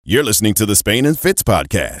You're listening to the Spain and Fitz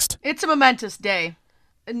podcast. It's a momentous day,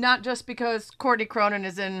 and not just because Courtney Cronin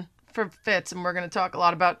is in for Fitz, and we're going to talk a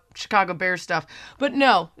lot about Chicago Bears stuff, but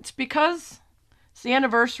no, it's because it's the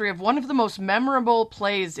anniversary of one of the most memorable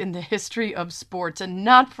plays in the history of sports, and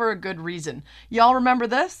not for a good reason. Y'all remember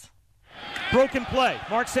this? Broken play.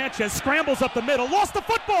 Mark Sanchez scrambles up the middle, lost the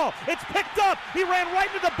football. It's picked up. He ran right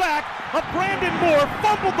into the back of Brandon Moore,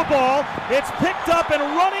 fumbled the ball. It's picked up and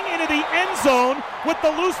running into the end zone with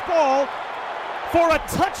the loose ball for a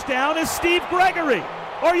touchdown is Steve Gregory.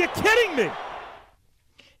 Are you kidding me?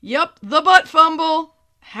 Yep, the butt fumble.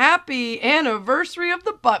 Happy anniversary of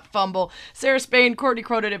the butt fumble. Sarah Spain, Courtney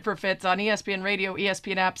Cronin for Fitz on ESPN Radio,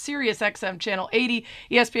 ESPN app, Sirius XM Channel 80.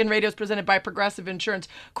 ESPN Radio is presented by Progressive Insurance.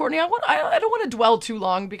 Courtney, I don't want to dwell too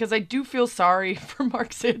long because I do feel sorry for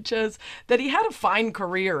Mark Sanchez that he had a fine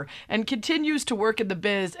career and continues to work in the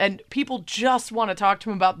biz, and people just want to talk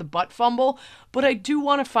to him about the butt fumble. But I do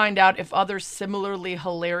want to find out if other similarly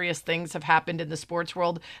hilarious things have happened in the sports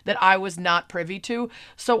world that I was not privy to.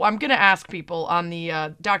 So I'm going to ask people on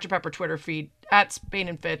the Dr. Pepper Twitter feed, at Spain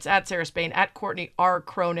and Fitz, at Sarah Spain, at Courtney R.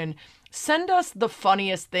 Cronin, send us the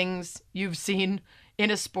funniest things you've seen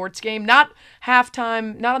in a sports game. Not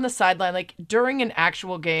halftime, not on the sideline, like during an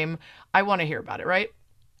actual game. I want to hear about it, right?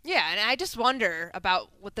 Yeah, and I just wonder about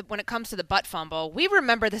when it comes to the butt fumble. We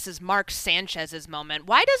remember this as Mark Sanchez's moment.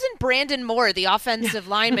 Why doesn't Brandon Moore, the offensive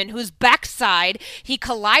lineman whose backside he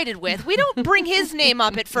collided with, we don't bring his name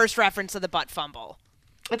up at first reference of the butt fumble?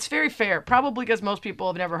 It's very fair, probably because most people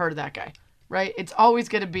have never heard of that guy, right? It's always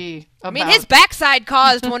going to be about... I mean, his backside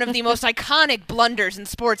caused one of the most iconic blunders in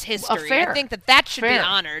sports history. Fair. I think that should be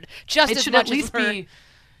honored just as much as her...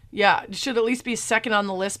 Yeah, it should at least be second on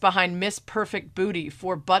the list behind Miss Perfect Booty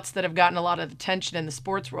for butts that have gotten a lot of attention in the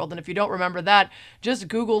sports world. And if you don't remember that, just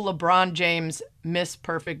Google LeBron James Miss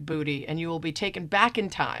Perfect Booty, and you will be taken back in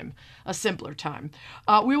time, a simpler time.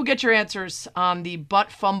 We will get your answers on the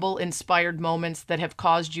butt fumble inspired moments that have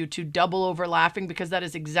caused you to double over laughing, because that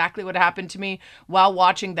is exactly what happened to me while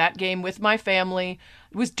watching that game with my family.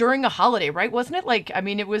 It was during a holiday, right? Wasn't it?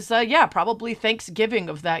 It was, probably Thanksgiving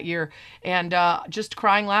of that year, and just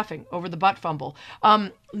crying laughing over the butt fumble.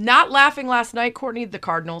 Not laughing last night, Courtney, the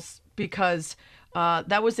Cardinals, because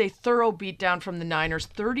that was a thorough beatdown from the Niners,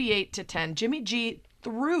 38-10. Jimmy G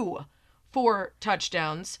threw 4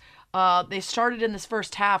 touchdowns. They started in this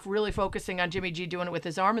first half really focusing on Jimmy G doing it with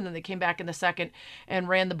his arm, and then they came back in the second and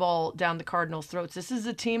ran the ball down the Cardinals' throats. This is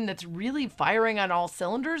a team that's really firing on all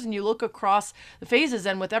cylinders, and you look across the phases,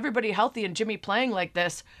 and with everybody healthy and Jimmy playing like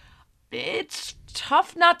this, it's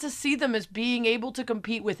tough not to see them as being able to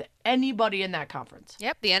compete with anybody in that conference.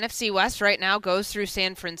 Yep, the NFC West right now goes through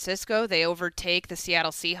San Francisco. They overtake the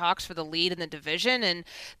Seattle Seahawks for the lead in the division, and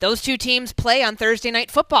those two teams play on Thursday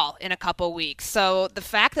Night Football in a couple weeks. So the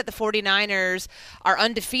fact that the 49ers are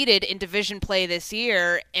undefeated in division play this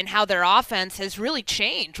year and how their offense has really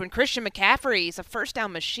changed when Christian McCaffrey is a first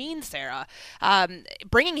down machine, Sarah,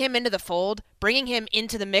 bringing him into the fold, bringing him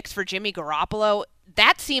into the mix for Jimmy Garoppolo,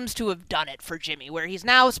 that seems to have done it for Jimmy, where he's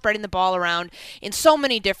now spreading the ball around in so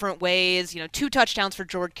many different ways. 2 touchdowns for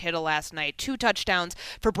George Kittle last night, 2 touchdowns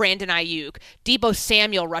for Brandon Ayuk. Deebo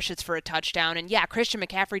Samuel rushes for a touchdown. And yeah, Christian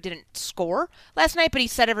McCaffrey didn't score last night, but he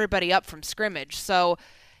set everybody up from scrimmage. So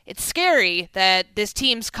it's scary that this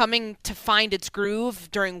team's coming to find its groove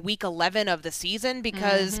during week 11 of the season,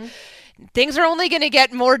 because things are only going to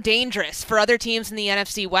get more dangerous for other teams in the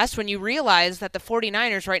NFC West when you realize that the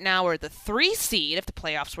 49ers right now are the 3 seed if the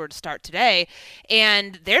playoffs were to start today,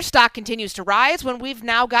 and their stock continues to rise when we've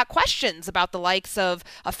now got questions about the likes of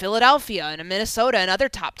a Philadelphia and a Minnesota and other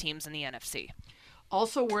top teams in the NFC.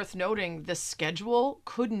 Also worth noting, the schedule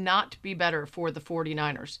could not be better for the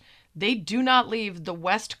 49ers. They do not leave the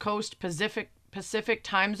West Coast Pacific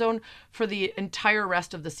time zone for the entire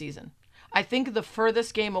rest of the season. I think the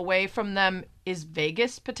furthest game away from them is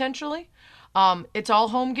Vegas, potentially. It's all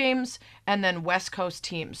home games and then West Coast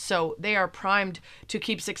teams. So they are primed to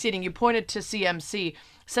keep succeeding. You pointed to CMC.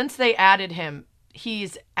 Since they added him,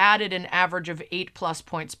 he's added an average of 8+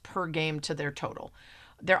 points per game to their total.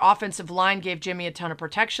 Their offensive line gave Jimmy a ton of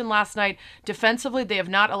protection last night. Defensively, they have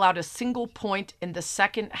not allowed a single point in the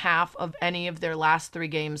second half of any of their last 3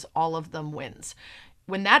 games, all of them wins.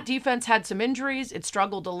 When that defense had some injuries, it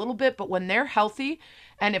struggled a little bit, but when they're healthy,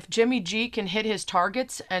 and if Jimmy G can hit his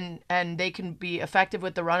targets and they can be effective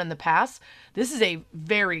with the run and the pass, this is a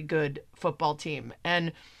very good football team.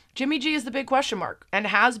 And Jimmy G is the big question mark and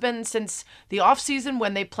has been since the offseason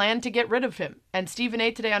when they planned to get rid of him. And Stephen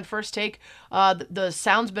A. today on First Take, the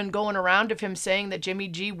sound's been going around of him saying that Jimmy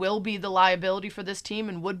G will be the liability for this team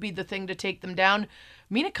and would be the thing to take them down.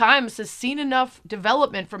 Mina Kimes has seen enough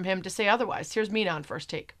development from him to say otherwise. Here's Mina on First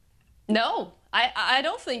Take. No, I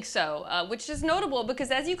don't think so, which is notable because,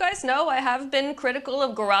 as you guys know, I have been critical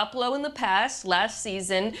of Garoppolo in the past, last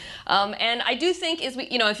season. And I do think,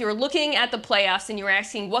 if you're looking at the playoffs and you're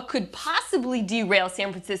asking what could possibly derail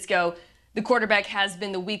San Francisco, the quarterback has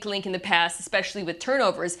been the weak link in the past, especially with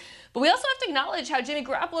turnovers. But we also have to acknowledge how Jimmy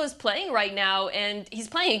Garoppolo is playing right now, and he's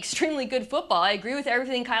playing extremely good football. I agree with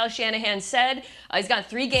everything Kyle Shanahan said. He's gone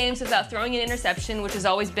 3 games without throwing an interception, which has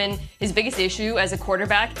always been his biggest issue as a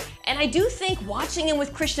quarterback. And I do think watching him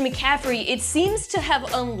with Christian McCaffrey, it seems to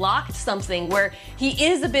have unlocked something where he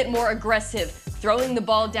is a bit more aggressive, throwing the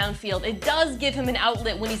ball downfield. It does give him an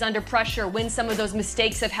outlet when he's under pressure, when some of those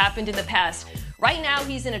mistakes have happened in the past. Right now,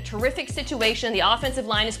 he's in a terrific situation. The offensive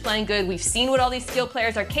line is playing good. We've seen what all these skilled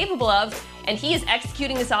players are capable of, and he is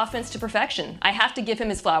executing this offense to perfection. I have to give him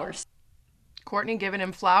his flowers. Courtney, giving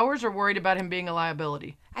him flowers or worried about him being a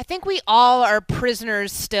liability? I think we all are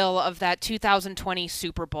prisoners still of that 2020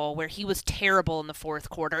 Super Bowl where he was terrible in the fourth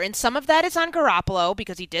quarter. And some of that is on Garoppolo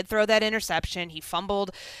because he did throw that interception. He fumbled,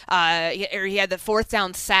 he had the 4th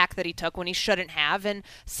down sack that he took when he shouldn't have. And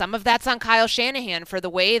some of that's on Kyle Shanahan for the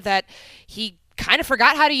way that he kind of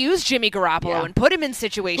forgot how to use Jimmy Garoppolo and put him in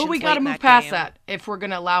situations. But we got to move past that if we're going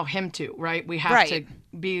to allow him to, right? We have to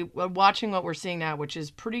be watching what we're seeing now, which is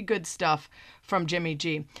pretty good stuff from Jimmy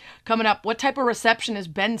G. Coming up, what type of reception is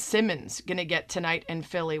Ben Simmons going to get tonight in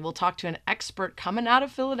Philly? We'll talk to an expert coming out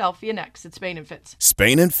of Philadelphia next. It's Spain and Fitz.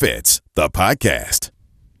 Spain and Fitz, the podcast.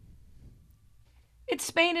 It's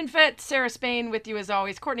Spain and Fitz. Sarah Spain with you as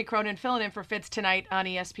always. Courtney Cronin filling in for Fitz tonight on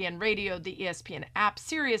ESPN Radio, the ESPN app,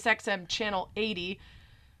 Sirius XM Channel 80.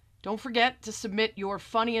 Don't forget to submit your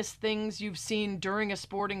funniest things you've seen during a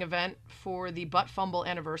sporting event for the Butt Fumble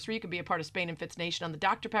anniversary. You can be a part of Spain and Fitz Nation on the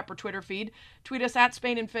Dr. Pepper Twitter feed. Tweet us at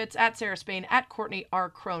Spain and Fitz, at Sarah Spain, at Courtney R.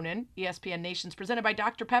 Cronin. ESPN Nation's presented by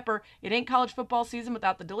Dr. Pepper. It ain't college football season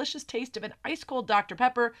without the delicious taste of an ice-cold Dr.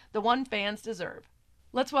 Pepper, the one fans deserve.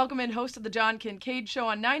 Let's welcome in host of the John Kincaid Show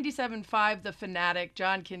on 97.5 The Fanatic,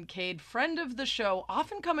 John Kincaid, friend of the show,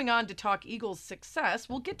 often coming on to talk Eagles' success.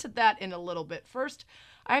 We'll get to that in a little bit. First,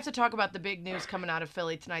 I have to talk about the big news coming out of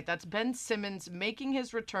Philly tonight. That's Ben Simmons making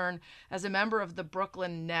his return as a member of the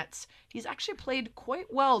Brooklyn Nets. He's actually played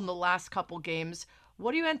quite well in the last couple games.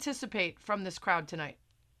 What do you anticipate from this crowd tonight?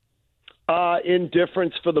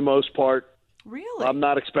 Indifference for the most part. Really? I'm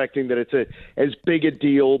not expecting that it's as big a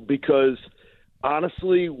deal because –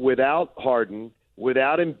 honestly, without Harden,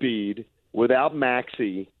 without Embiid, without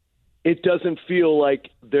Maxey, it doesn't feel like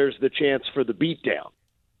there's the chance for the beatdown.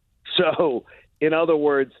 So, in other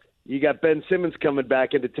words, you got Ben Simmons coming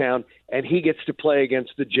back into town, and he gets to play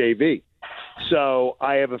against the JV. So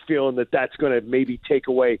I have a feeling that that's going to maybe take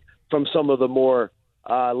away from some of the more,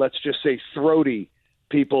 let's just say, throaty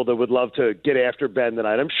people that would love to get after Ben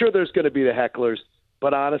tonight. I'm sure there's going to be the hecklers,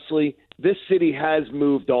 but honestly, this city has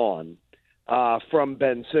moved on from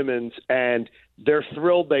Ben Simmons, and they're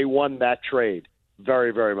thrilled they won that trade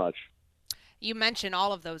very, very much. You mentioned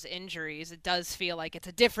all of those injuries. It does feel like it's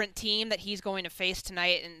a different team that he's going to face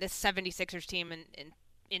tonight, and this 76ers team,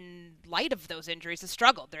 in light of those injuries, has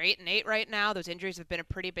struggled. They're 8-8 right now. Those injuries have been a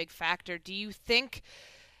pretty big factor. Do you think,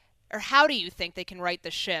 or how do you think they can right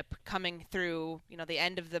the ship coming through, the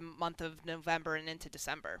end of the month of November and into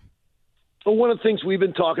December? Well, one of the things we've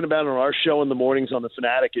been talking about on our show in the mornings on The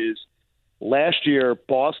Fanatic is last year,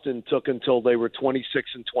 Boston took until they were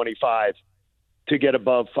 26-25 to get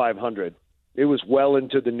above 500. It was well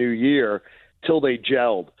into the new year till they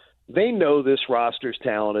gelled. They know this roster's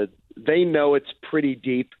talented. They know it's pretty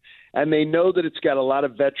deep, and they know that it's got a lot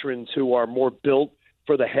of veterans who are more built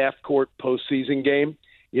for the half-court postseason game,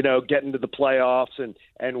 getting to the playoffs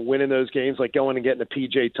and winning those games, like going and getting a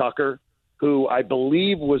P.J. Tucker, who I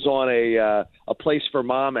believe was on a Place for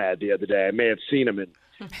Mom ad the other day. I may have seen him in.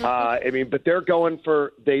 But they're going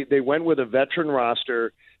for they went with a veteran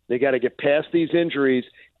roster. They got to get past these injuries,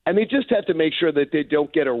 and they just have to make sure that they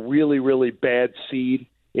don't get a really, really bad seed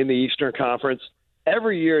in the Eastern Conference.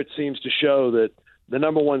 Every year it seems to show that the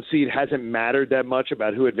number one seed hasn't mattered that much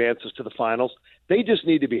about who advances to the finals. They just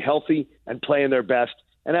need to be healthy and playing their best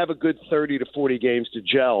and have a good 30 to 40 games to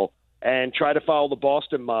gel and try to follow the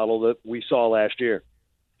Boston model that we saw last year.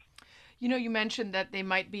 You mentioned that they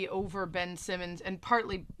might be over Ben Simmons and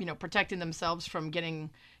partly, protecting themselves from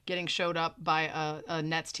getting showed up by a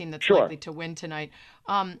Nets team that's likely to win tonight.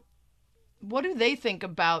 What do they think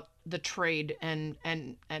about the trade and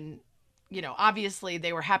obviously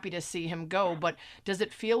they were happy to see him go, but does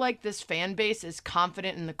it feel like this fan base is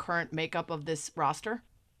confident in the current makeup of this roster?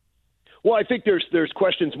 Well, I think there's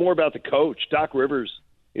questions more about the coach. Doc Rivers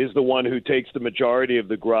is the one who takes the majority of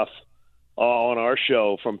the gruff on our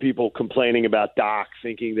show from people complaining about Doc,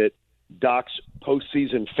 thinking that Doc's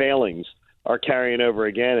postseason failings are carrying over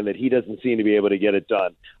again and that he doesn't seem to be able to get it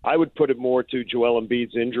done. I would put it more to Joel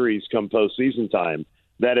Embiid's injuries come postseason time.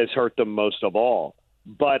 That has hurt them most of all.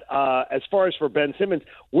 But as far as for Ben Simmons,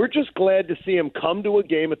 we're just glad to see him come to a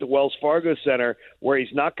game at the Wells Fargo Center where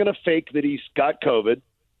he's not going to fake that he's got COVID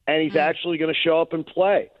and he's actually going to show up and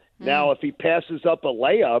play. Now, if he passes up a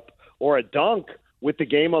layup or a dunk with the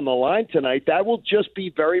game on the line tonight, that will just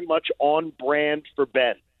be very much on brand for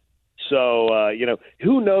Ben. So,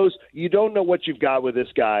 who knows? You don't know what you've got with this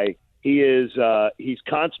guy. He's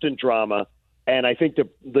constant drama, and I think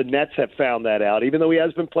the Nets have found that out. Even though he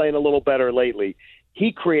has been playing a little better lately,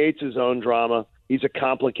 he creates his own drama. He's a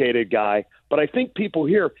complicated guy. But I think people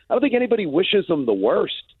here, I don't think anybody wishes him the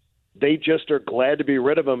worst. They just are glad to be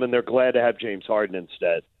rid of him, and they're glad to have James Harden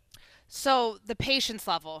instead. So the patience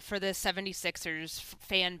level for the 76ers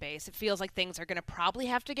fan base, it feels like things are going to probably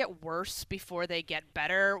have to get worse before they get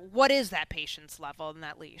better. What is that patience level in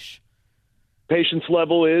that leash? Patience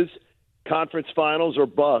level is conference finals or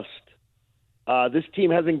bust. This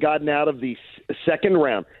team hasn't gotten out of the second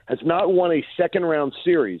round, has not won a second-round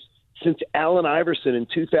series since Allen Iverson in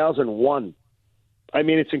 2001. I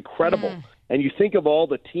mean, it's incredible. And you think of all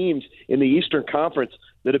the teams in the Eastern Conference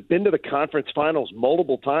that have been to the conference finals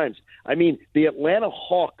multiple times. I mean, the Atlanta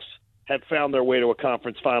Hawks have found their way to a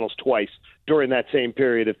conference finals twice during that same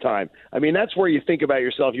period of time. I mean, that's where you think about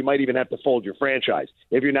yourself. You might even have to fold your franchise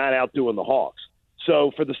if you're not outdoing the Hawks.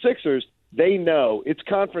 So for the Sixers, they know it's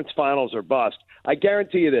conference finals or bust. I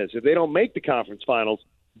guarantee you this. If they don't make the conference finals,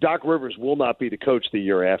 Doc Rivers will not be the coach the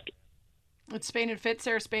year after. It's Spain and Fitz,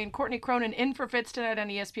 Sarah Spain. Courtney Cronin in for Fitz tonight on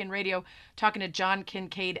ESPN Radio, talking to John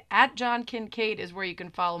Kincaid. At John Kincaid is where you can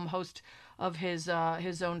follow him, host of his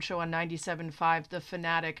own show on 97.5, The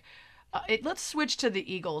Fanatic. Let's switch to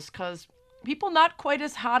the Eagles, because people not quite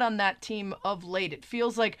as hot on that team of late. It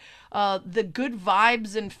feels like the good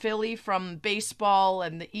vibes in Philly from baseball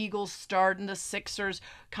and the Eagles start and the Sixers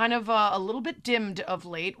kind of a little bit dimmed of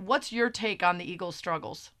late. What's your take on the Eagles'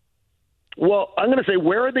 struggles? Well, I'm going to say,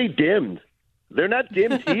 where are they dimmed? They're not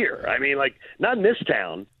dimmed here. I mean, not in this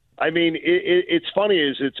town. I mean, it's funny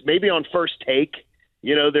it's maybe on First Take,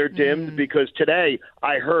 they're dimmed because today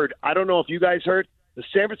I heard, I don't know if you guys heard, the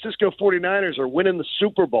San Francisco 49ers are winning the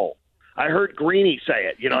Super Bowl. I heard Greeny say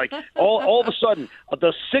it, all of a sudden,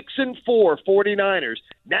 the 6-4 49ers,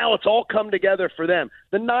 now it's all come together for them.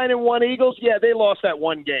 The 9-1 Eagles, yeah, they lost that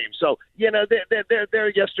one game. So, they're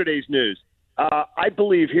yesterday's news. I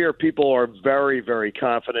believe here people are very, very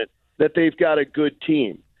confident that they've got a good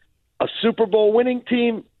team. A Super Bowl winning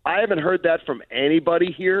team, I haven't heard that from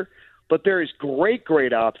anybody here, but there is great,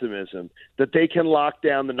 great optimism that they can lock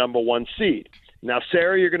down the number one seed. Now,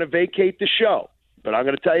 Sarah, you're going to vacate the show, but I'm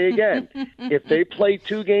going to tell you again, if they play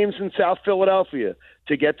 2 games in South Philadelphia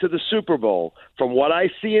to get to the Super Bowl, from what I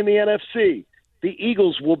see in the NFC, the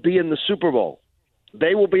Eagles will be in the Super Bowl.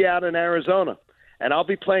 They will be out in Arizona. And I'll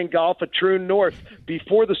be playing golf at Troon North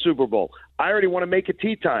before the Super Bowl. I already want to make a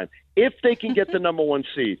tee time. If they can get the number one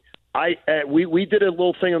seed, we did a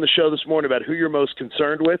little thing on the show this morning about who you're most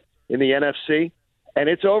concerned with in the NFC, and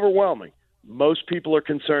it's overwhelming. Most people are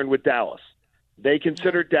concerned with Dallas. They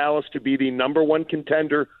consider Dallas to be the number one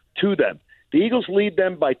contender to them. The Eagles lead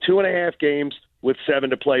them by 2.5 games with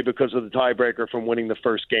 7 to play because of the tiebreaker from winning the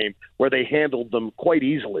first game, where they handled them quite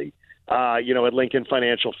easily, at Lincoln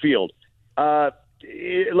Financial Field.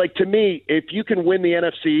 To me, if you can win the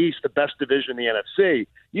NFC East, the best division in the NFC,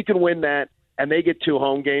 you can win that, and they get 2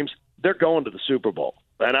 home games, they're going to the Super Bowl.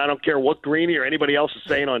 And I don't care what Greeny or anybody else is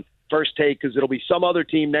saying on First Take, because it'll be some other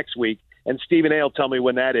team next week, and Stephen A will tell me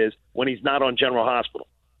when that is, when he's not on General Hospital.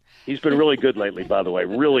 He's been really good lately, by the way,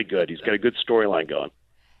 really good. He's got a good storyline going.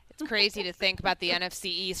 It's crazy to think about the NFC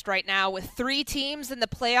East right now with 3 teams in the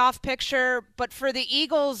playoff picture. But for the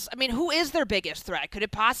Eagles, I mean, who is their biggest threat? Could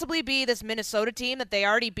it possibly be this Minnesota team that they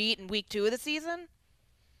already beat in week 2 of the season?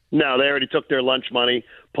 No, they already took their lunch money,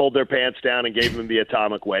 pulled their pants down, and gave them the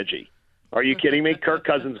atomic wedgie. Are you kidding me? Kirk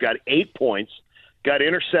Cousins got 8 points, got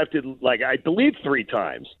intercepted, I believe 3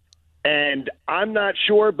 times. And I'm not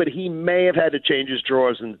sure, but he may have had to change his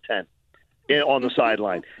drawers in the tent on the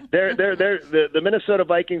sideline. The Minnesota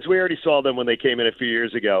Vikings, we already saw them when they came in a few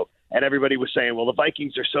years ago, and everybody was saying, well, the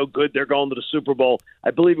Vikings are so good, they're going to the Super Bowl.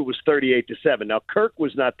 I believe it was 38-7. Now, Kirk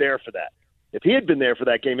was not there for that. If he had been there for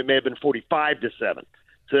that game, it may have been 45-7.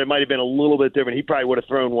 so it might have been a little bit different. He probably would have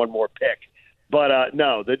thrown one more pick. But,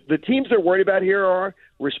 no, the teams they're worried about here are,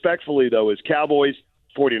 respectfully, though, is Cowboys,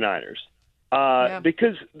 49ers.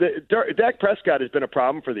 Because Dak Prescott has been a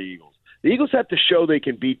problem for the Eagles. The Eagles have to show they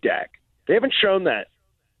can beat Dak. They haven't shown that.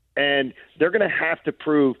 And they're going to have to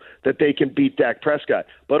prove that they can beat Dak Prescott.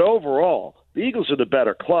 But overall, the Eagles are the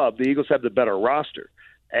better club. The Eagles have the better roster.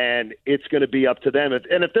 And it's going to be up to them.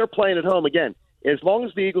 And if they're playing at home, again, as long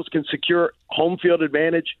as the Eagles can secure home field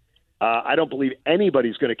advantage, I don't believe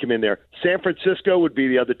anybody's going to come in there. San Francisco would be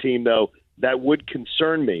the other team, though, that would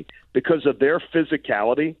concern me because of their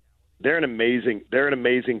physicality. They're an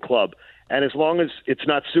amazing club. And as long as it's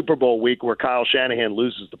not Super Bowl week where Kyle Shanahan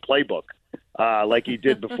loses the playbook like he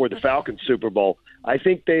did before the Falcons Super Bowl, I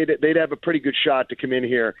think they'd have a pretty good shot to come in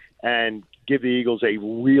here and give the Eagles a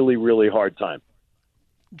really, really hard time.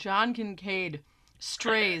 John Kincaid.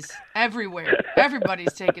 Strays everywhere.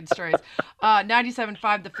 Everybody's taking strays.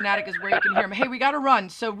 97.5 The Fanatic is where you can hear him. Hey, we got to run.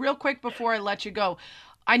 So real quick before I let you go,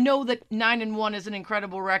 I know that 9-1 is an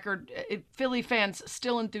incredible record. Philly fans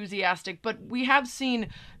still enthusiastic, but we have seen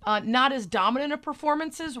not as dominant of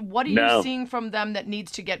performances. What are you seeing from them that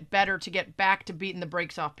needs to get better to get back to beating the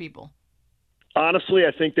brakes off people? Honestly,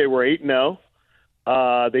 I think they were 8-0.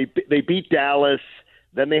 They beat Dallas.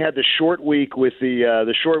 Then they had the short week with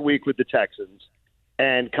the Texans.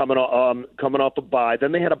 And coming off a bye.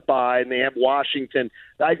 Then they had a bye, and they have Washington.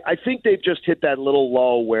 I think they've just hit that little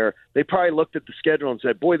lull where they probably looked at the schedule and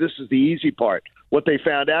said, boy, this is the easy part. What they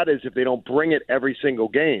found out is if they don't bring it every single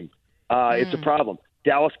game, it's a problem.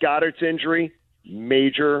 Dallas Goedert's injury,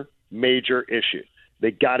 major issue. They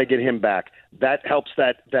got to get him back. That helps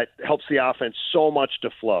the offense so much to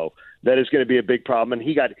flow. That is going to be a big problem. And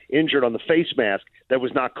he got injured on the face mask that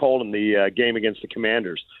was not called in the game against the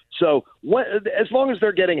Commanders. So as long as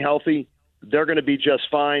they're getting healthy, they're going to be just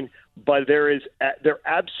fine. But there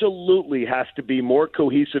absolutely has to be more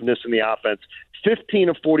cohesiveness in the offense. 15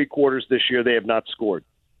 of 40 quarters this year, they have not scored.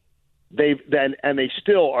 They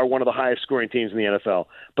still are one of the highest scoring teams in the NFL.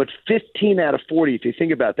 But 15 out of 40, if you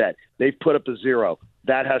think about that, they've put up a 0.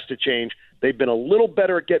 That has to change. They've been a little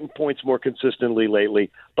better at getting points more consistently lately,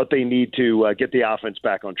 but they need to get the offense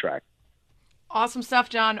back on track. Awesome stuff,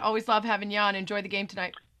 John. Always love having you on. Enjoy the game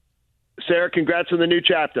tonight. Sarah, congrats on the new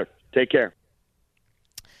chapter. Take care.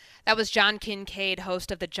 That was John Kincaid,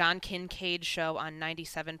 host of the John Kincaid Show on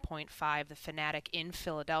 97.5 The Fanatic in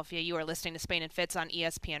Philadelphia. You are listening to Spain and Fitz on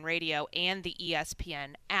ESPN Radio and the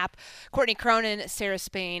ESPN app. Courtney Cronin, Sarah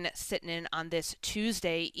Spain sitting in on this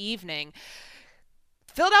Tuesday evening.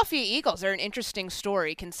 Philadelphia Eagles are an interesting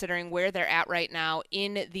story considering where they're at right now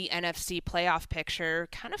in the NFC playoff picture.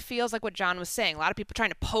 Kind of feels like what John was saying. A lot of people trying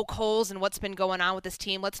to poke holes in what's been going on with this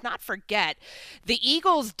team. Let's not forget, the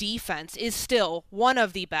Eagles' defense is still one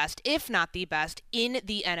of the best, if not the best, in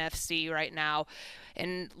the NFC right now.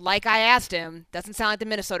 And like I asked him, doesn't sound like the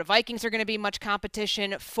Minnesota Vikings are going to be much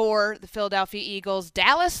competition for the Philadelphia Eagles.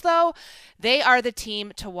 Dallas, though, they are the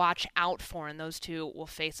team to watch out for, and those two will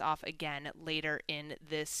face off again later in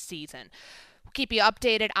this season. We'll keep you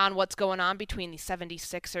updated on what's going on between the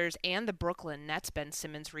 76ers and the Brooklyn Nets. Ben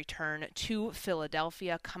Simmons' return to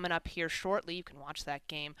Philadelphia coming up here shortly. You can watch that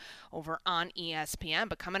game over on ESPN.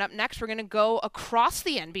 But coming up next, we're going to go across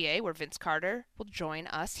the NBA where Vince Carter will join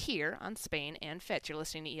us here on Spain and Fitz. You're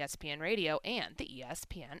listening to ESPN Radio and the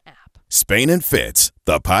ESPN app. Spain and Fitz,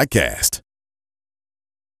 the podcast.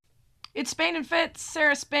 It's Spain and Fitz.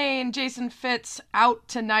 Sarah Spain, Jason Fitz out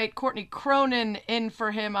tonight. Courtney Cronin in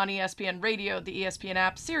for him on ESPN Radio, the ESPN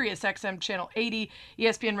app, Sirius XM Channel 80.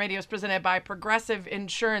 ESPN Radio is presented by Progressive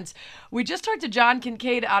Insurance. We just talked to John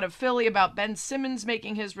Kincaid out of Philly about Ben Simmons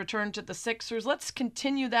making his return to the Sixers. Let's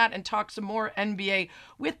continue that and talk some more NBA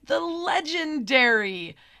with the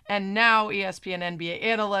legendary and now ESPN NBA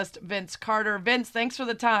analyst, Vince Carter. Vince, thanks for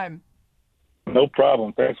the time. No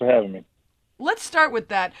problem. Thanks for having me. Let's start with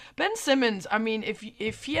that. Ben Simmons, I mean,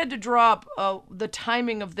 if he had to draw up the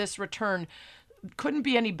timing of this return, couldn't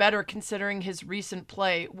be any better considering his recent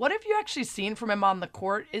play. What have you actually seen from him on the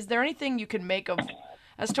court? Is there anything you can make of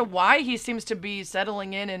as to why he seems to be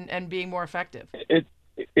settling in and being more effective?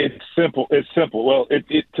 It's simple. It's simple. Well,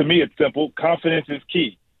 to me, it's simple. Confidence is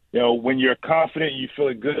key. You know, when you're confident, you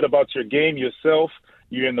feel good about your game, yourself,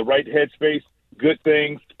 you're in the right headspace, good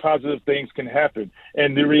things, positive things can happen.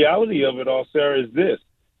 And the reality of it all, Sarah, is this.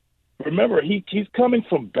 Remember, he's coming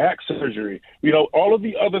from back surgery. You know, all of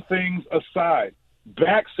the other things aside,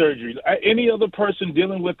 back surgery. Any other person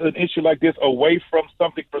dealing with an issue like this away from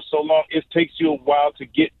something for so long, it takes you a while to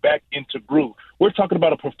get back into groove. We're talking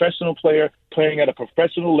about a professional player playing at a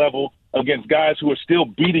professional level against guys who are still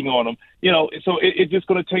beating on them. So it's just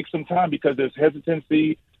going to take some time because there's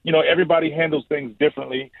hesitancy. Everybody handles things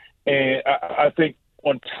differently. And I think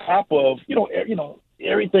on top of,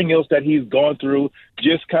 everything else that he's gone through,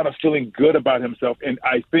 just kind of feeling good about himself. And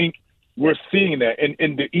I think we're seeing that.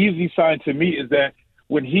 And the easy sign to me is that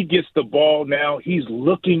when he gets the ball now, he's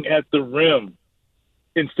looking at the rim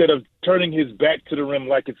instead of turning his back to the rim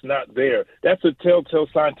like it's not there. That's a telltale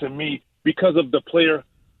sign to me because of the player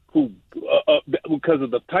because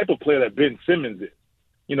of the type of player that Ben Simmons is.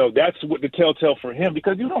 That's what the telltale for him,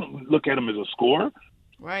 because you don't look at him as a scorer.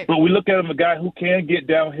 Right. But we look at him, a guy who can get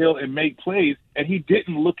downhill and make plays, and he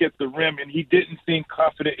didn't look at the rim, and he didn't seem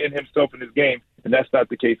confident in himself in his game, and that's not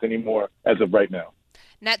the case anymore as of right now.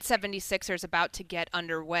 Net 76ers about to get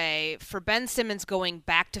underway. For Ben Simmons going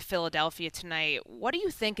back to Philadelphia tonight, what do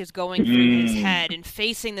you think is going through his head in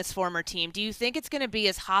facing this former team? Do you think it's going to be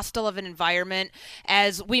as hostile of an environment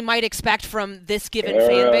as we might expect from this given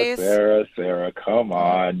fan base? Sarah, come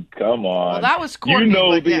on. Well, that was Courtney. You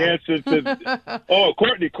know the answer to – oh,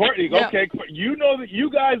 Courtney. Yeah. Okay.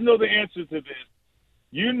 You guys know the answer to this.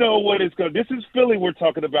 You know what it's going to – this is Philly we're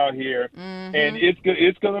talking about here, and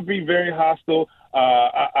it's going to be very hostile.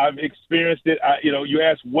 I've experienced it. You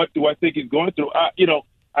asked what do I think is going through.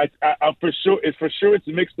 I'm for sure. It's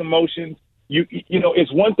mixed emotions.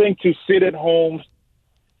 It's one thing to sit at home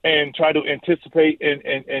and try to anticipate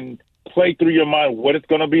and play through your mind what it's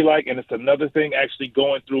going to be like, and it's another thing actually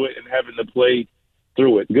going through it and having to play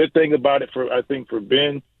through it. Good thing about it I think for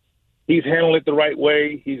Ben, he's handling it the right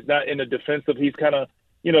way. He's not in the defensive. He's kind of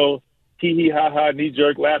hee ha ha knee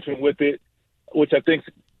jerk laughing with it, which I think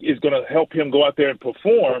is going to help him go out there and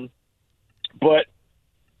perform. But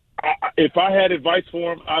if I had advice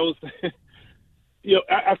for him, I was,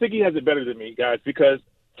 I think he has it better than me, guys, because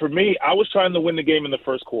for me, I was trying to win the game in the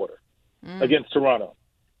first quarter against Toronto.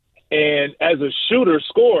 And as a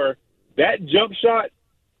scorer, that jump shot,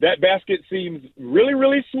 that basket seems really,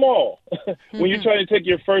 really small when you're trying to take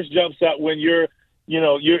your first jump shot when you're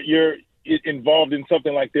involved in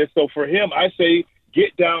something like this. So for him, I say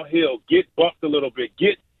get downhill, get bumped a little bit,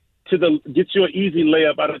 get you an easy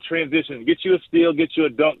layup out of transition, get you a steal, get you a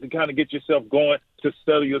dunk to kind of get yourself going, to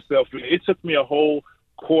settle yourself in. It took me a whole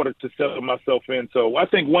quarter to settle myself in. So I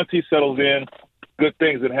think once he settles in, good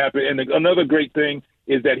things that happen. And another great thing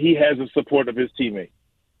is that he has the support of his teammates.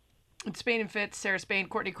 It's Spain and Fitz, Sarah Spain,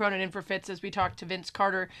 Courtney Cronin in for Fitz as we talk to Vince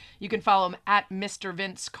Carter. You can follow him at Mr.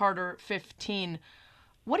 Vince Carter 15.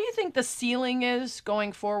 What do you think the ceiling is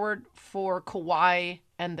going forward for Kawhi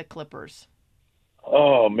and the Clippers?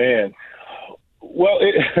 Oh man, well,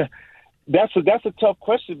 that's a tough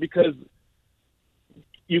question because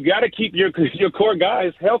you got to keep your core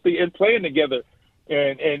guys healthy and playing together,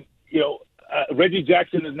 and Reggie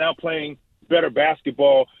Jackson is now playing better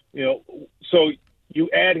basketball, so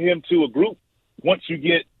you add him to a group once you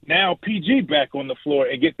get now PG back on the floor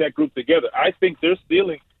and get that group together. I think their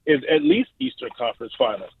ceiling is at least Eastern Conference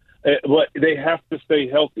Finals, but they have to stay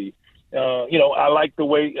healthy. I like the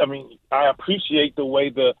way, I appreciate the way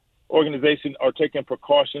the organization are taking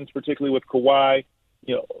precautions, particularly with Kawhi,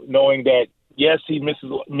 knowing that, yes, he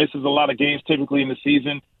misses a lot of games typically in the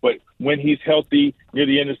season, but when he's healthy near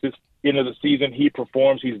the end of the season, he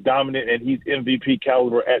performs, he's dominant, and he's MVP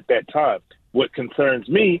caliber at that time. What concerns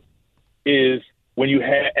me is when you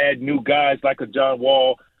add new guys like a John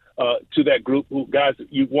Wall to that group, guys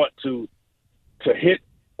that you want to hit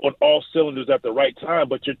on all cylinders at the right time,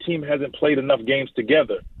 but your team hasn't played enough games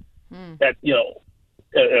together at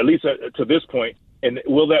least to this point. And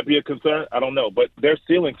will that be a concern? I don't know. But their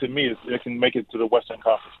ceiling to me is they can make it to the Western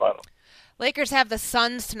Conference Final. Lakers have the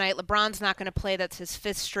Suns tonight. LeBron's not going to play. That's his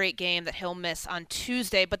fifth straight game that he'll miss on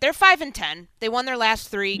Tuesday. But they're 5-10. They won their last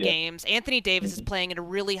three games. Anthony Davis is playing at a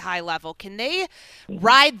really high level. Can they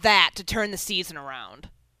ride that to turn the season around?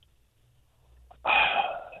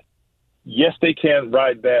 Yes, they can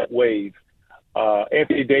ride that wave.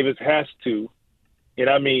 Anthony Davis has to, and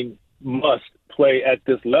I mean must, play at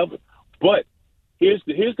this level. But here's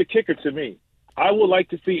the kicker to me. I would like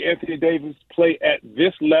to see Anthony Davis play at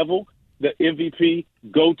this level, the MVP,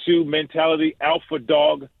 go-to mentality, alpha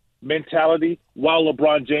dog mentality, while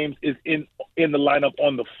LeBron James is in the lineup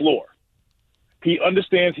on the floor. He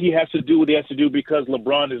understands he has to do what he has to do because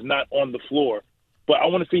LeBron is not on the floor. But I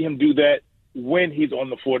want to see him do that when he's on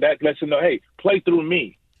the floor. That lets him know, hey, play through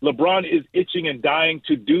me. LeBron is itching and dying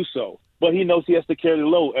to do so, but he knows he has to carry the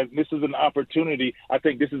load, and this is an opportunity. I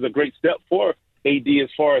think this is a great step for AD as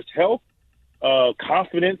far as health,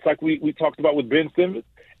 confidence, like we talked about with Ben Simmons,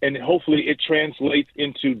 and hopefully it translates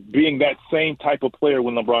into being that same type of player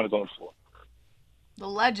when LeBron is on the floor. The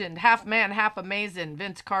legend, half man, half amazing,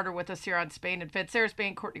 Vince Carter with us here on Spain and Fitz. Sarah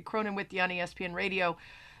Spain, Courtney Cronin with you on ESPN Radio.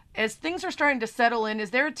 As things are starting to settle in, is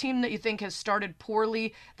there a team that you think has started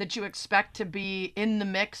poorly that you expect to be in the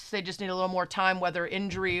mix? They just need a little more time, whether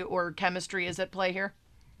injury or chemistry is at play here?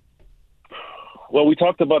 Well, we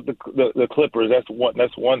talked about the Clippers. That's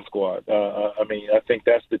one squad. I think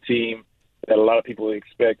that's the team that a lot of people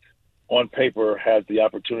expect on paper has the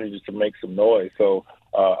opportunity to make some noise. So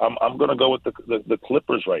I'm going to go with the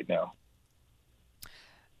Clippers right now.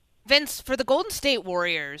 Vince, for the Golden State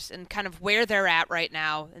Warriors and kind of where they're at right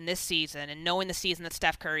now in this season and knowing the season that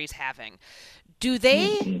Steph Curry's having, do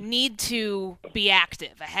they need to be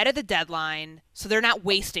active ahead of the deadline so they're not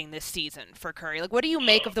wasting this season for Curry? Like, what do you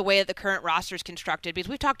make of the way that the current roster is constructed? Because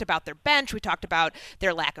we've talked about their bench, we talked about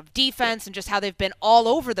their lack of defense and just how they've been all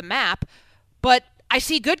over the map. But I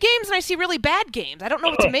see good games and I see really bad games. I don't know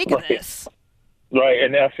what to make of this. Right,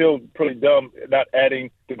 and I feel pretty dumb not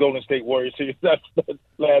adding the Golden State Warriors to that's the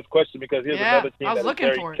last question, because here's another team that's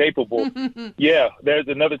very capable. Yeah, there's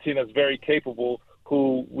another team that's very capable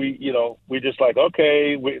who we're just like,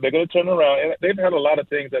 okay, they're going to turn around. And they've had a lot of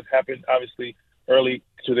things that happened, obviously, early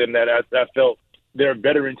to them that I felt they're a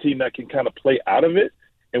veteran team that can kind of play out of it,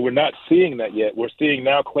 and we're not seeing that yet. We're seeing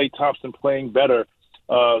now Klay Thompson playing better,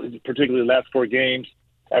 particularly the last 4 games,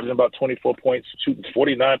 averaging about 24 points, shooting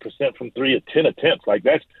 49% from 3 at 10 attempts. Like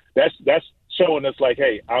that's showing us like,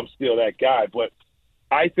 hey, I'm still that guy. But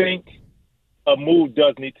I think a move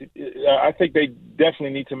does need to. I think they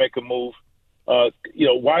definitely need to make a move.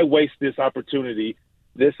 Why waste this opportunity?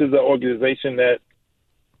 This is an organization that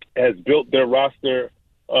has built their roster,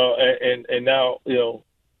 and now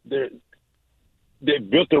they've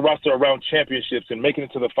built their roster around championships and making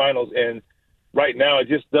it to the finals. And right now, it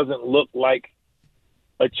just doesn't look like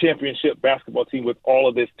a championship basketball team with all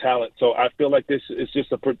of this talent. So I feel like this is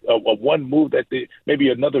just a one move that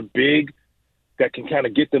maybe another big that can kind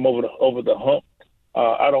of get them over the hump.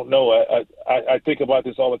 I don't know. I think about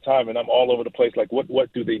this all the time, and I'm all over the place. Like,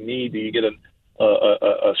 what do they need? Do you get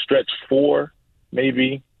a stretch 4,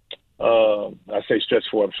 maybe? I say stretch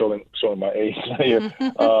 4. I'm showing my age here.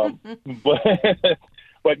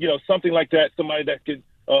 But something like that. Somebody that can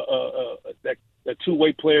a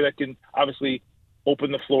two-way player that can obviously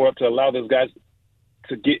open the floor up to allow those guys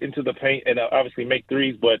to get into the paint and obviously make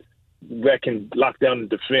threes, but that can lock down and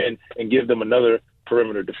defend and give them another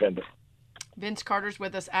perimeter defender. Vince Carter's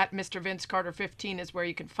with us at Mr. Vince Carter 15 is where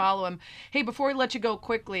you can follow him. Hey, before we let you go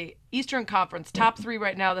quickly, Eastern Conference, top 3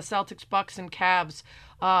 right now, the Celtics, Bucks, and Cavs.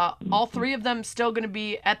 All 3 of them still going to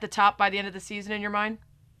be at the top by the end of the season in your mind?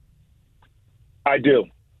 I do.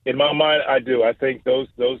 In my mind, I do. I think those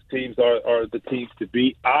teams are the teams to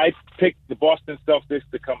beat. I picked the Boston Celtics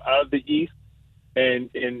to come out of the East and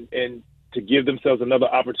to give themselves another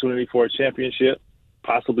opportunity for a championship,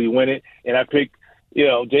 possibly win it. And I picked,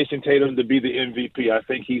 Jason Tatum to be the MVP. I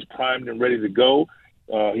think he's primed and ready to go.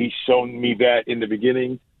 He's shown me that in the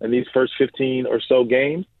beginning in these first 15 or so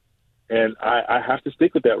games, and I have to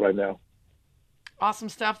stick with that right now. Awesome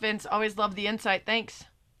stuff, Vince. Always love the insight. Thanks.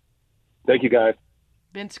 Thank you, guys.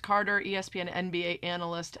 Vince Carter, ESPN NBA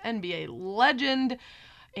analyst, NBA legend,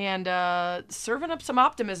 and serving up some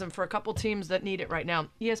optimism for a couple teams that need it right now.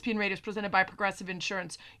 ESPN Radio is presented by Progressive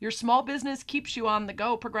Insurance. Your small business keeps you on the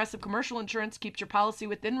go. Progressive Commercial Insurance keeps your policy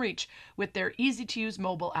within reach with their easy-to-use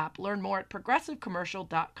mobile app. Learn more at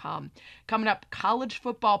progressivecommercial.com. Coming up, college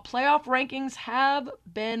football playoff rankings have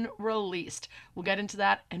been released. We'll get into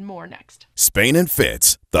that and more next. Spain and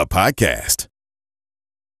Fitz, the podcast.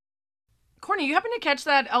 Courtney, you happen to catch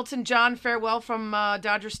that Elton John farewell from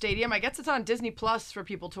Dodger Stadium? I guess it's on Disney Plus for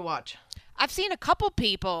people to watch. I've seen a couple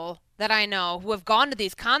people that I know who have gone to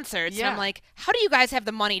these concerts, and I'm like, how do you guys have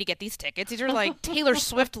the money to get these tickets? These are like Taylor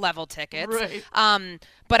Swift level tickets. Right.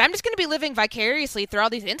 But I'm just going to be living vicariously through all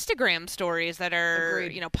these Instagram stories that are,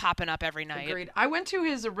 popping up every night. Agreed. I went to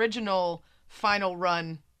his original final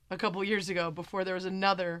run a couple years ago before there was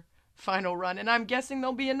another final run, and I'm guessing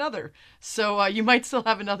there'll be another. So you might still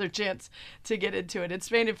have another chance to get into it. It's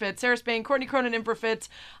Spain and Fitz. Sarah Spain, Courtney Cronin in for Fitz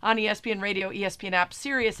on ESPN Radio, ESPN app,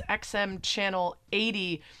 Sirius XM Channel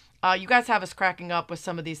 80. You guys have us cracking up with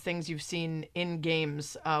some of these things you've seen in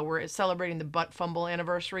games. We're celebrating the butt fumble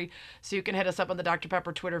anniversary, so you can hit us up on the Dr.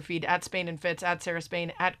 Pepper Twitter feed, at Spain and Fitz, at Sarah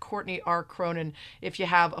Spain, at Courtney R. Cronin, if you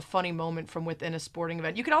have a funny moment from within a sporting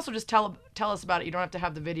event. You can also just tell us about it. You don't have to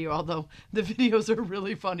have the video, although the videos are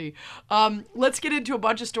really funny. Let's get into a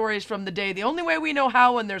bunch of stories from the day. The only way we know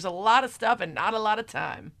how, when there's a lot of stuff and not a lot of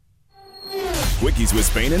time. Quickies with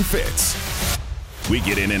Spain and Fitz. We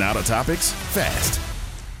get in and out of topics fast.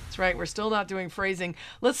 That's right. We're still not doing phrasing.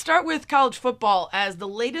 Let's start with college football as the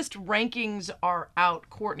latest rankings are out.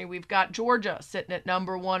 Courtney, we've got Georgia sitting at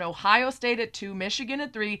number 1, Ohio State at 2, Michigan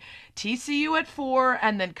at 3, TCU at 4,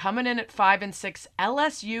 and then coming in at 5 and 6,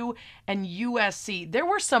 LSU and USC. There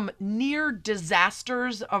were some near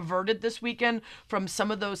disasters averted this weekend from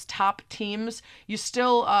some of those top teams. You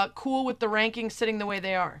still cool with the rankings sitting the way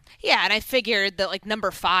they are? Yeah, and I figured that like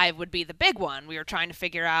number 5 would be the big one. We were trying to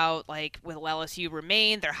figure out like will LSU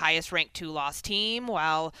remain their highest ranked 2-loss team?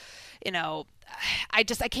 Well, I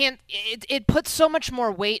can't. It puts so much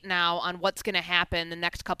more weight now on what's going to happen the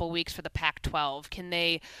next couple weeks for the Pac-12. Can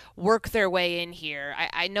they work their way in here?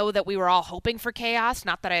 I know that we were all hoping for chaos.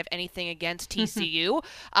 Not that I have anything against TCU,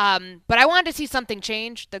 but I wanted to see something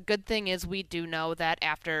change. The good thing is we do know that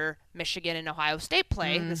after Michigan and Ohio State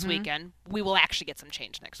play this weekend, we will actually get some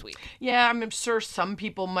change next week. Yeah, I'm sure some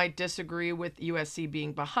people might disagree with USC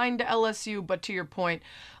being behind LSU, but to your point,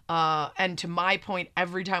 and to my point,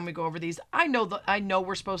 every time we go over these, I know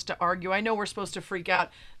we're supposed to argue. I know we're supposed to freak out.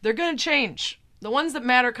 They're going to change. The ones that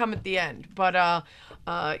matter come at the end. But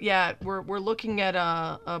yeah, we're looking at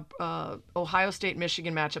a Ohio State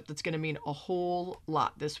Michigan matchup that's going to mean a whole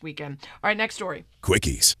lot this weekend. All right, next story.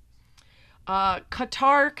 Quickies.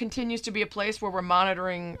 Qatar continues to be a place where we're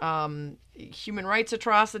monitoring human rights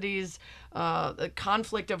atrocities, the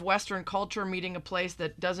conflict of Western culture meeting a place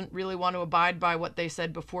that doesn't really want to abide by what they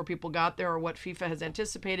said before people got there or what FIFA has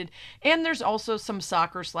anticipated. And there's also some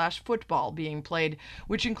soccer/football being played,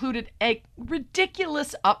 which included a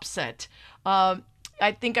ridiculous upset.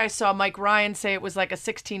 I think I saw Mike Ryan say it was like a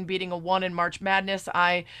 16 beating a 1 in March Madness.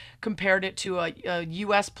 I compared it to a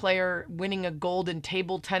U.S. player winning a gold in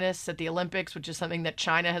table tennis at the Olympics, which is something that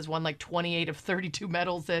China has won like 28 of 32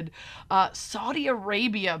 medals in. Saudi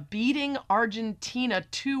Arabia beating Argentina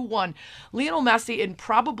 2-1. Lionel Messi in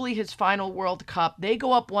probably his final World Cup. They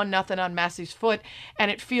go up 1-0 on Messi's foot, and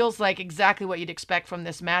it feels like exactly what you'd expect from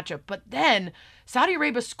this matchup. But then Saudi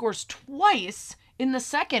Arabia scores twice in the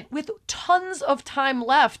second with tons of time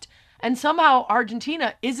left, and somehow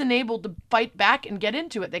Argentina isn't able to fight back and get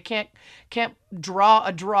into it. They can't draw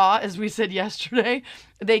a draw, as we said yesterday.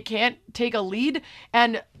 They can't take a lead,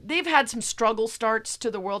 and they've had some struggle starts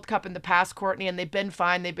to the World Cup in the past, Courtney, and they've been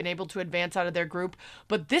fine. They've been able to advance out of their group,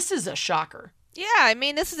 but this is a shocker. Yeah, I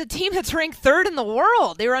mean, this is a team that's ranked 3rd in the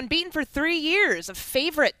world. They were unbeaten for 3 years, a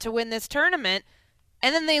favorite to win this tournament.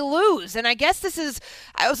 And then they lose. And I guess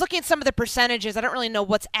I was looking at some of the percentages. I don't really know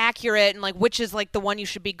what's accurate and like which is like the one you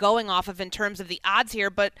should be going off of in terms of the odds here.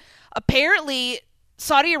 But apparently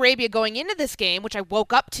Saudi Arabia going into this game, which I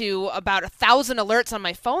woke up to about 1,000 alerts on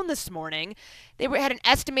my phone this morning, they had an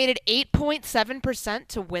estimated 8.7%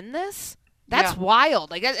 to win this. That's wild.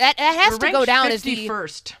 Like that has to go down as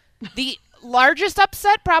the largest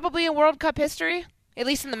upset probably in World Cup history, at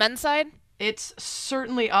least in the men's side. It's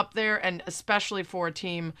certainly up there, and especially for a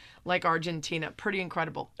team like Argentina. Pretty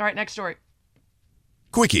incredible. All right, next story.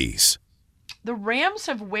 Quickies. The Rams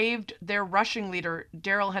have waived their rushing leader,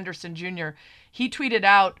 Darrell Henderson Jr. He tweeted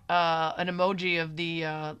out an emoji of the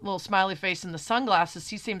little smiley face and the sunglasses.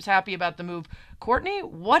 He seems happy about the move. Courtney,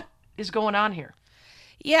 what is going on here?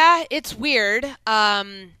 Yeah, it's weird.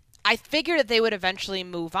 I figured that they would eventually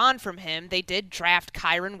move on from him. They did draft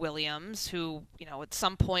Kyren Williams, who, at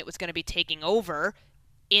some point was going to be taking over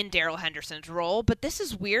in Darrell Henderson's role. But this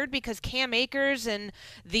is weird because Cam Akers and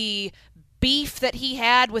the beef that he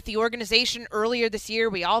had with the organization earlier this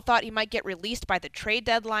year, we all thought he might get released by the trade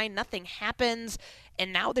deadline. Nothing happens.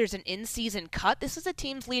 And now there's an in-season cut. This is a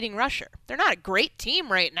team's leading rusher. They're not a great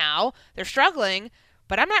team right now. They're struggling.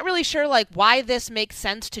 But I'm not really sure why this makes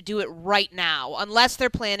sense to do it right now, unless they're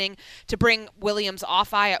planning to bring Williams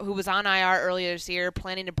off IR, who was on IR earlier this year,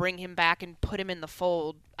 planning to bring him back and put him in the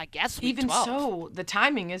fold, I guess, week 12. Even so, the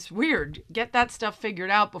timing is weird. Get that stuff figured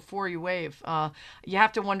out before you waive. You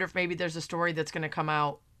have to wonder if maybe there's a story that's going to come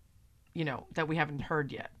out, that we haven't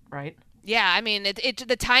heard yet, right? Yeah, I mean,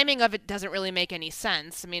 the timing of it doesn't really make any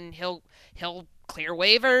sense. I mean, he'll clear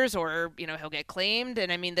waivers or, he'll get claimed.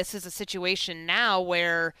 And I mean, this is a situation now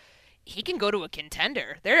where he can go to a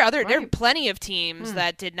contender. There are plenty of teams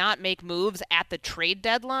that did not make moves at the trade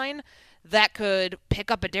deadline that could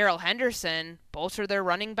pick up a Darrell Henderson, bolster their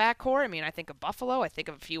running back core. I mean, I think of Buffalo. I think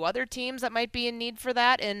of a few other teams that might be in need for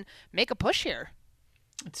that and make a push here.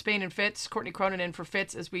 It's Spain and Fitz. Courtney Cronin in for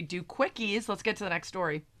Fitz as we do quickies. Let's get to the next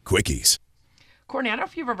story. Quickies. Courtney, I don't know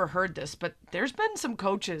if you've ever heard this, but there's been some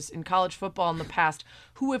coaches in college football in the past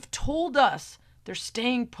who have told us they're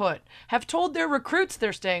staying put, have told their recruits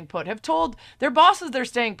they're staying put, have told their bosses they're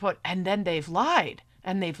staying put, and then they've lied.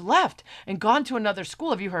 and they've left and gone to another school.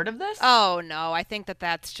 Have you heard of this? Oh no, I think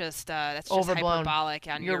that's just Overblown. hyperbolic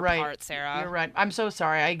on You're your right. part, Sarah. You're right. I'm so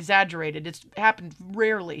sorry. I exaggerated. It's happened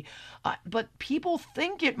rarely. But people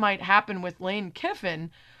think it might happen with Lane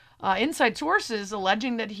Kiffin. Inside sources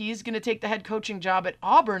alleging that he's going to take the head coaching job at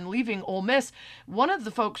Auburn, leaving Ole Miss. One of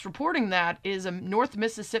the folks reporting that is a North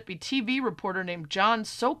Mississippi TV reporter named John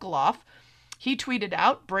Sokoloff. He tweeted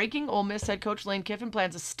out, breaking, Ole Miss head coach Lane Kiffin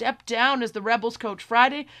plans to step down as the Rebels coach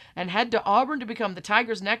Friday and head to Auburn to become the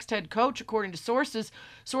Tigers' next head coach, according to sources.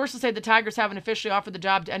 Sources say the Tigers haven't officially offered the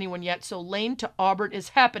job to anyone yet, so Lane to Auburn is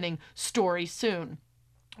happening. Story soon.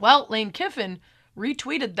 Well, Lane Kiffin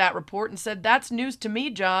retweeted that report and said, "That's news to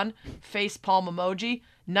me, John." Face palm emoji.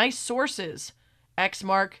 Nice sources. X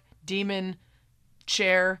mark, demon,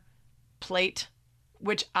 chair, plate,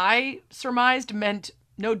 which I surmised meant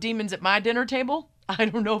no demons at my dinner table. I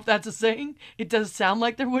don't know if that's a saying. It does sound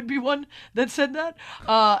like there would be one that said that.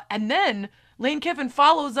 And then Lane Kiffin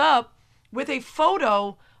follows up with a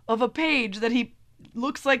photo of a page that he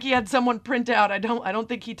looks like he had someone print out. I don't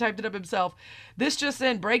think he typed it up himself. This just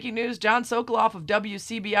in, breaking news, John Sokoloff of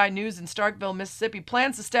WCBI News in Starkville, Mississippi,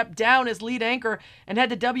 plans to step down as lead anchor and head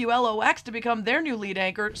to WLOX to become their new lead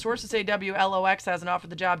anchor. Sources say WLOX hasn't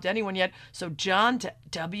offered the job to anyone yet, so John to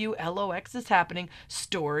WLOX is happening.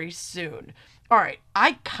 Story soon. All right,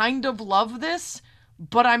 I kind of love this,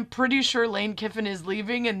 but I'm pretty sure Lane Kiffin is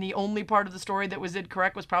leaving, and the only part of the story that was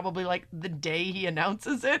incorrect was probably like the day he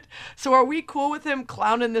announces it. So are we cool with him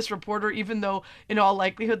clowning this reporter, even though in all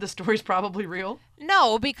likelihood the story's probably real?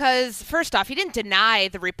 No, because first off, he didn't deny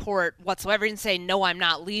the report whatsoever. He didn't say, "No, I'm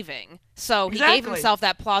not leaving." So he gave himself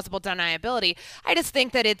that plausible deniability. I just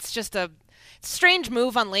think that it's just a strange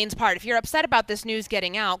move on Lane's part. If you're upset about this news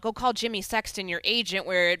getting out, go call Jimmy Sexton, your agent,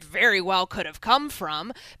 where it very well could have come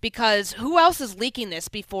from, because who else is leaking this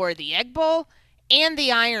before the Egg Bowl and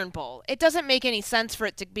the Iron Bowl? It doesn't make any sense for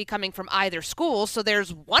it to be coming from either school, so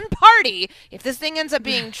there's one party, if this thing ends up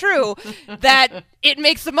being true, that it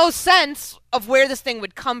makes the most sense of where this thing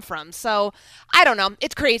would come from. So, I don't know.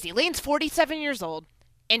 It's crazy. Lane's 47 years old,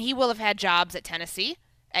 and he will have had jobs at Tennessee,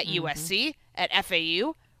 at USC, at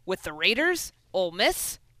FAU, with the Raiders, Ole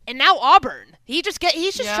Miss, and now Auburn. He's just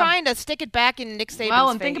trying to stick it back in Nick Saban's face. Well,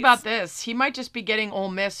 and think about this. He might just be getting Ole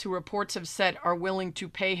Miss, who reports have said are willing to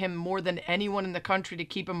pay him more than anyone in the country to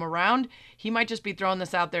keep him around. He might just be throwing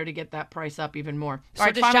this out there to get that price up even more.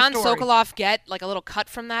 So does John Sokoloff get like a little cut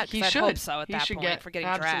from that? He should. I hope so at that point for getting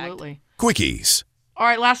absolutely. dragged. Quickies. All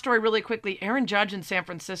right, last story really quickly. Aaron Judge in San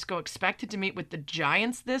Francisco expected to meet with the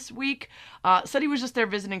Giants this week. Said he was just there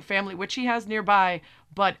visiting family, which he has nearby.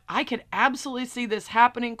 But I could absolutely see this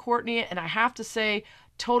happening, Courtney. And I have to say,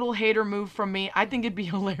 total hater move from me. I think it'd be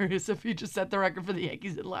hilarious if he just set the record for the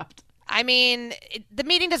Yankees and left. I mean, the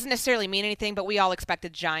meeting doesn't necessarily mean anything, but we all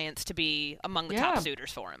expected Giants to be among the top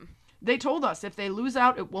suitors for him. They told us if they lose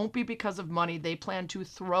out, it won't be because of money. They plan to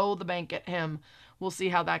throw the bank at him. We'll see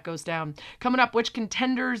how that goes down. Coming up, which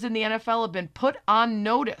contenders in the NFL have been put on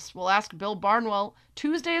notice? We'll ask Bill Barnwell.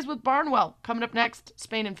 Tuesdays with Barnwell. Coming up next,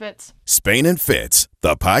 Spain and Fitz. Spain and Fitz,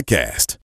 the podcast.